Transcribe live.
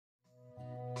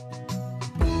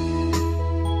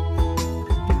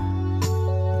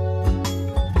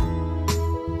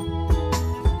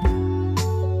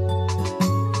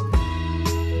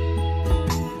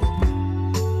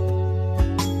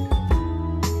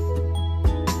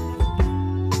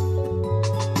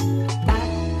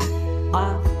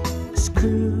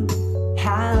School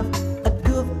have a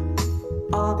group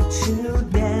of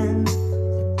children.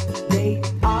 They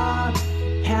are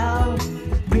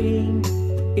helping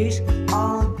each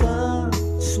other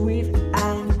sweet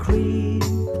and clean.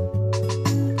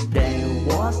 There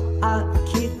was a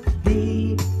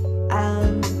kitty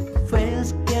and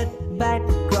friends get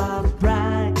background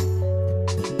bright.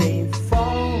 They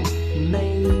found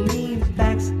many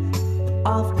bags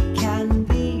of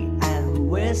candy and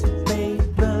waste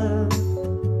paper.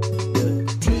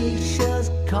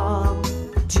 Come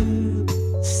to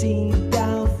see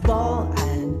downfall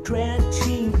and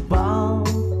drenching ball.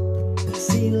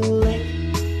 Select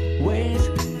ways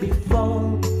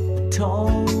before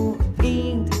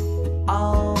towing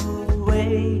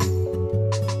away.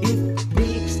 If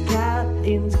big scat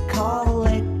in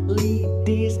correctly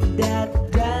this that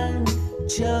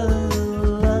dangerous.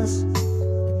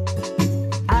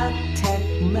 It attack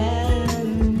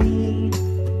many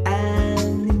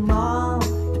animals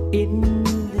in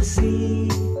see.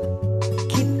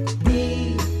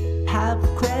 Kitty have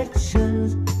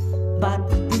questions, but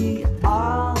they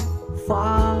are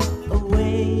far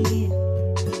away.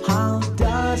 How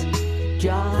does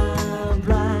John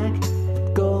Black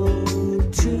go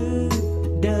to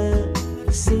the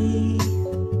sea?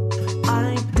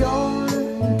 I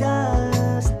don't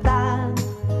understand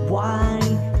why.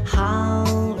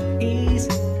 How is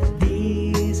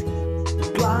this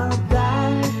John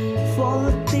Black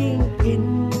floating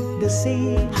in the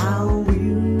sea? How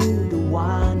will the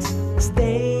ones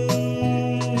stay?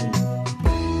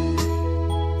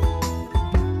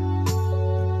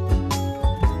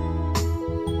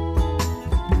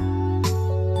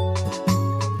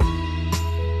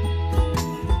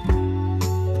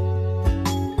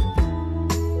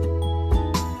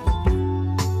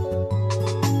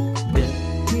 The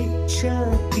teacher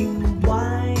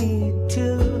invited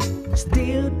two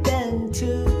students to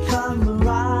come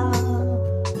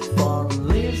around for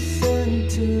listen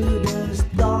to the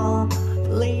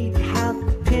story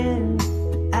happen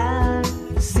and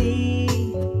see.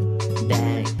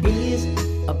 There is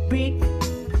a big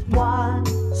one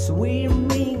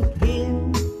swimming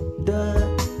in the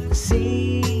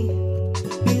sea.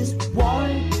 His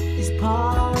voice is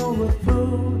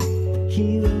powerful.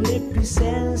 He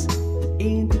represents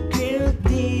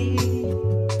integrity.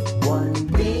 One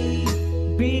day,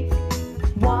 big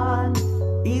one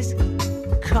is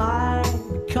caught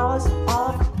because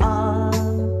of a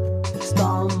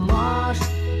storm marsh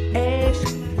edge.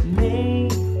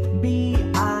 Maybe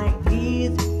I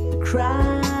eat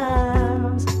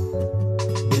crabs.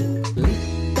 The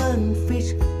little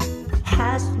fish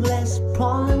has less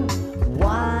prawn.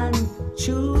 One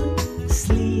should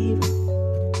sleep.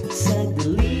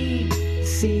 Suddenly,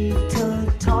 see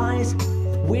tortoise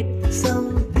with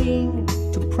something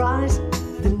to prize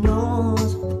the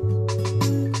nose.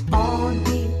 All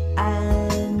the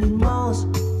animals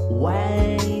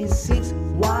weigh 6,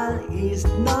 one is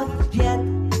not yet.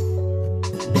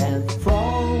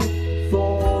 Therefore,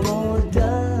 follow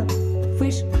the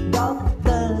fish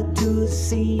doctor to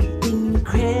see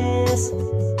increase.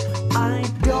 I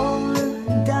don't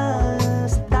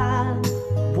understand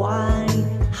why.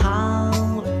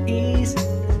 How is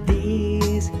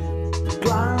this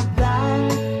ground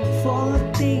black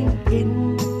floating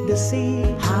in the sea?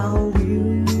 How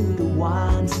will the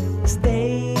ones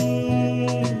stay?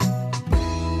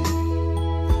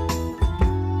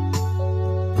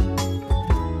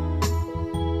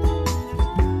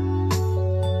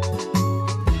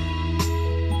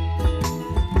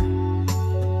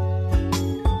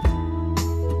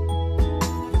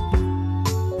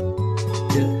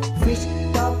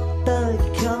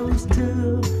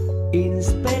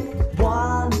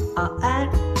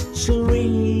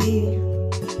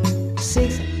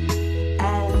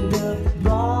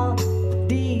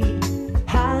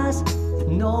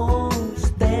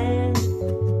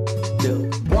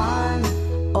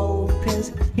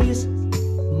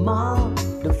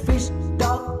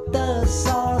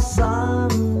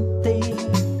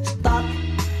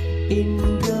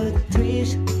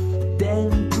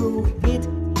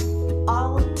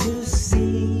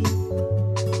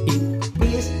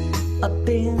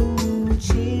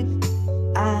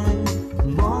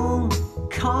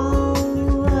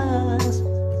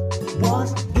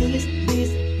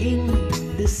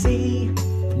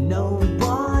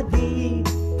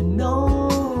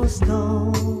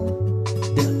 snow.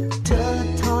 The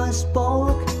tortoise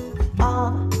spoke,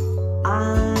 oh,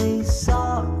 I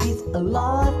saw it a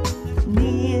lot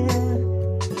near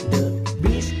the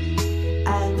beach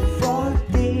and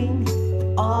floating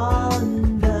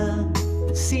on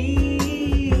the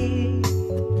sea.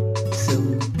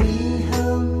 Something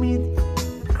hermit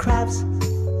crabs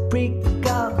pick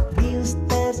up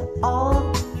instead of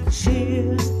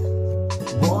shears.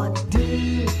 What do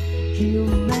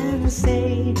humans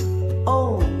say?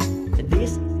 Oh,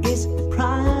 this is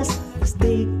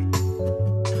plastic.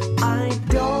 I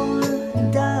don't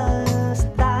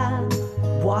understand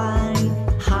why,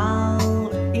 how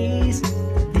is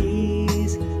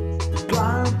this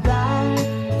drawback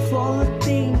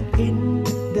floating in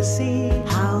the sea?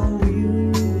 How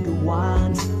will the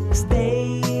ones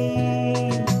stay?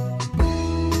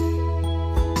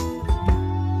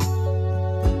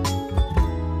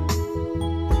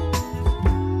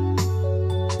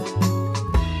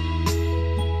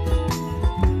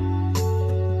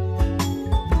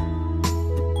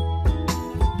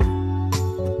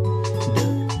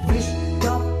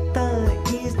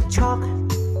 Chalk,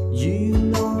 you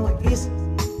know it's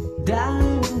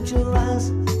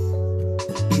dangerous.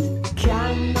 It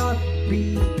cannot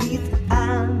be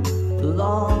eaten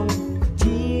long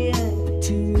year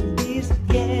to this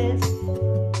guess.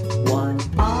 One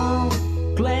of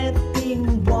glad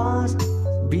thing was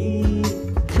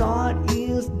because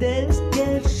it's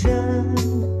destination,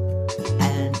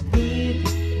 and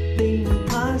eating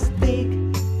plastic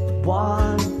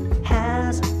one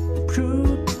has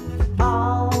proved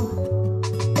all.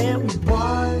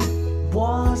 Everyone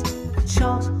was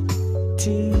shocked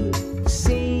to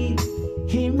see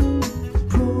him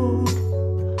prove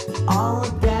all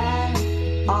that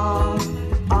all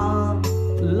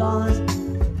lots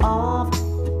of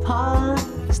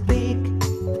plastic.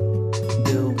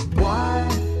 The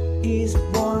one is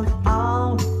born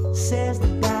out says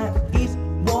that it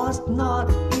was not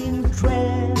in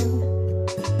trend.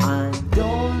 I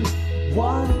don't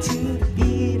want to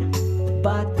eat,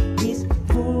 but it's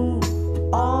full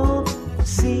of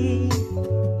sea.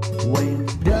 When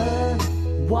the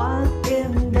one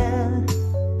in there,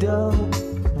 the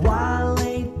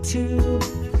wildly too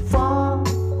far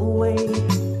away.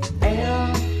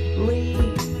 Every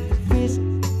fish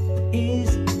is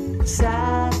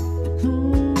sad.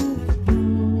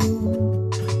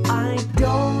 I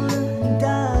don't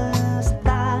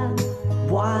understand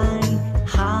why,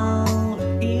 how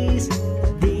is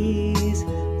this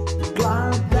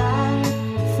drawback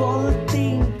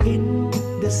floating in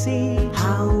the sea?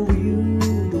 How will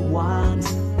the ones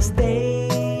stay?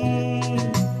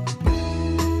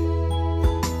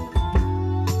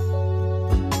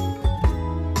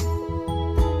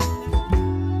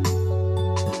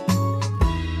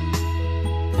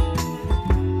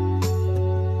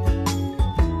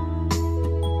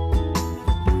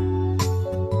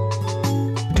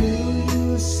 Do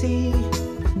you see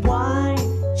why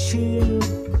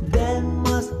children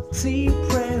must see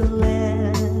prayer?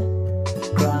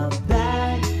 Grab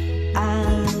back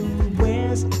and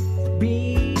west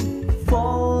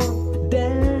before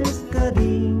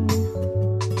discarding.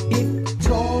 If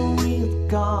Tory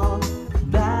got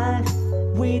back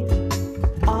with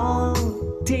all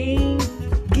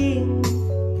thinking,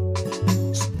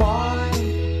 spoil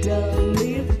the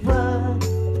liver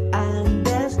and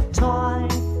destroy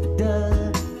the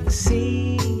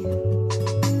sea.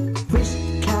 Fish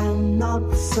cannot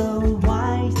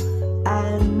survive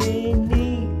and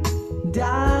many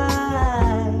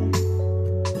die.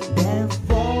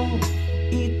 Therefore,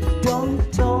 it don't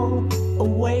throw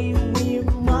away. We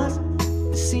must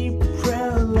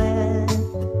separately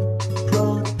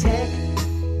protect.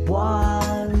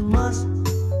 One must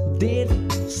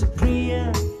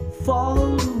disappear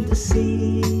from the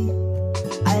sea.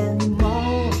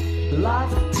 Animal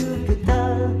life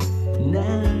together,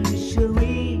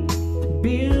 naturally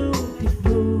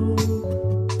beautiful.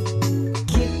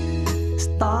 Kids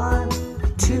start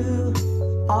to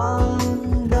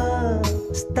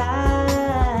understand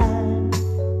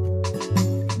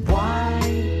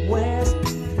why West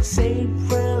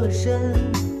separation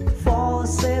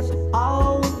forces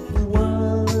all the world.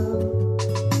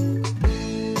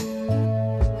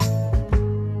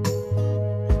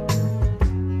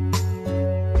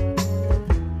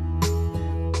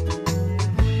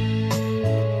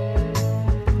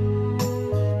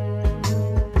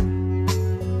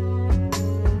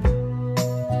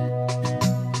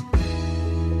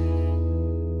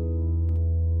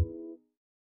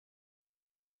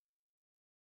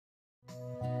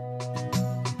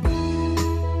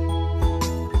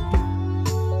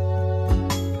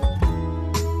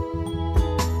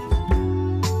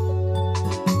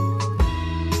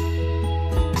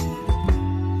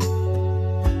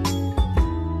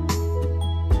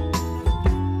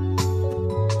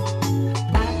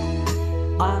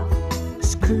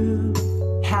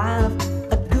 could have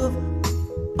a group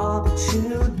of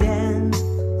children.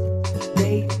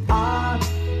 They are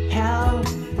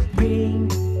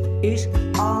helping each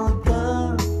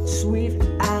other, sweet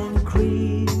and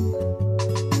clean.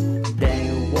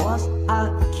 There was a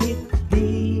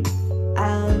kitty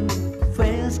and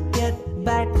friends get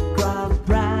background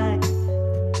bright.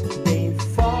 They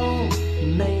found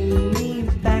many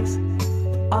bags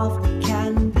of cash.